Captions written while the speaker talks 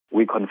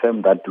We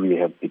confirm that we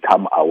have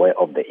become aware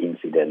of the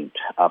incident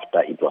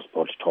after it was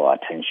brought to our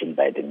attention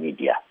by the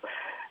media.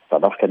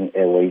 South African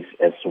Airways,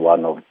 as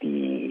one of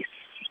the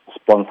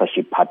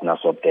sponsorship partners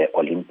of the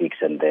Olympics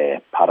and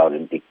the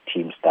Paralympic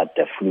teams that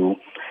flew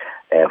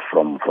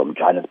from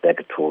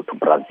Johannesburg to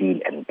Brazil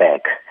and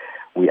back,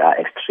 we are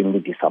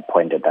extremely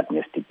disappointed that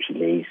Mr.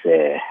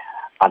 Pillay's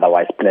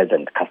otherwise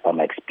pleasant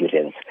customer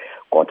experience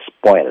got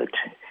spoiled,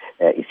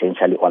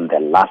 essentially on the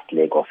last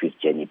leg of his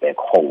journey back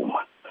home.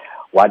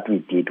 What we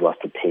did was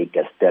to take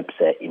steps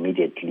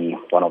immediately.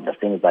 One of the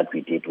things that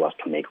we did was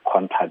to make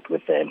contact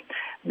with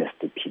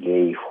Mr.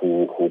 Pillay,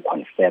 who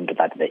confirmed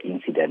that the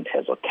incident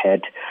has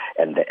occurred,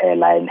 and the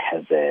airline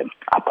has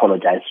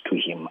apologized to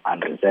him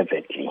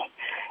unreservedly.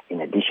 In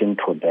addition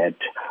to that,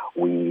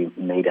 we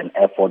made an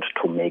effort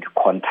to make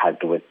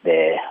contact with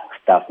the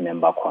staff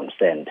member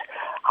concerned.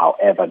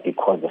 However,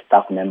 because the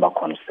staff member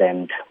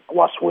concerned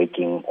was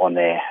working on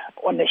a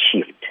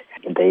shift,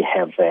 they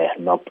have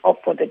knocked off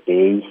for the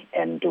day,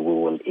 and we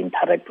will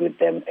interact with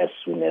them as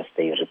soon as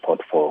they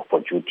report for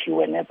duty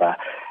whenever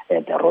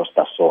the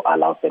roster so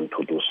allows them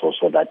to do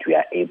so that we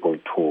are able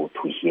to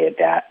hear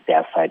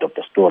their side of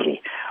the story.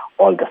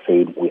 All the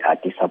same, we are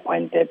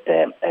disappointed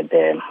at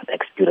the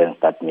experience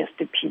that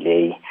Mr.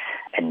 Pillay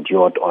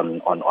endured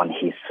on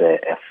his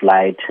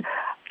flight.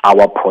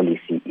 Our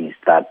policy is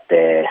that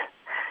there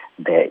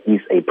is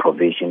a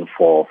provision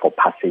for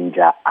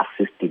passenger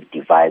assistive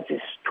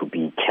devices to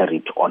be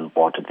carried on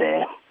board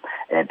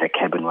the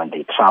cabin when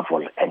they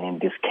travel. And in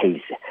this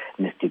case,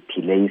 Mr.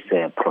 Pillay's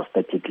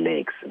prosthetic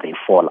legs, they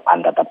fall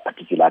under that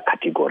particular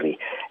category,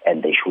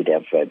 and they should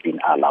have been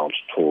allowed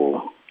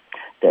to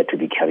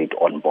be carried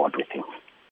on board with him.